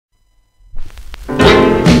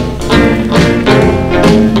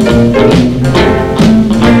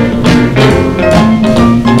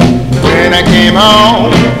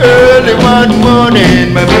home early one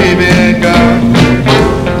morning, my baby had gone.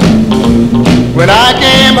 When I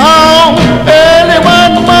came home early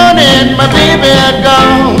one morning, my baby had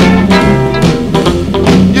gone.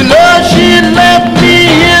 You know she left me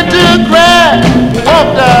here to cry,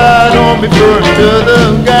 walked out on me first to the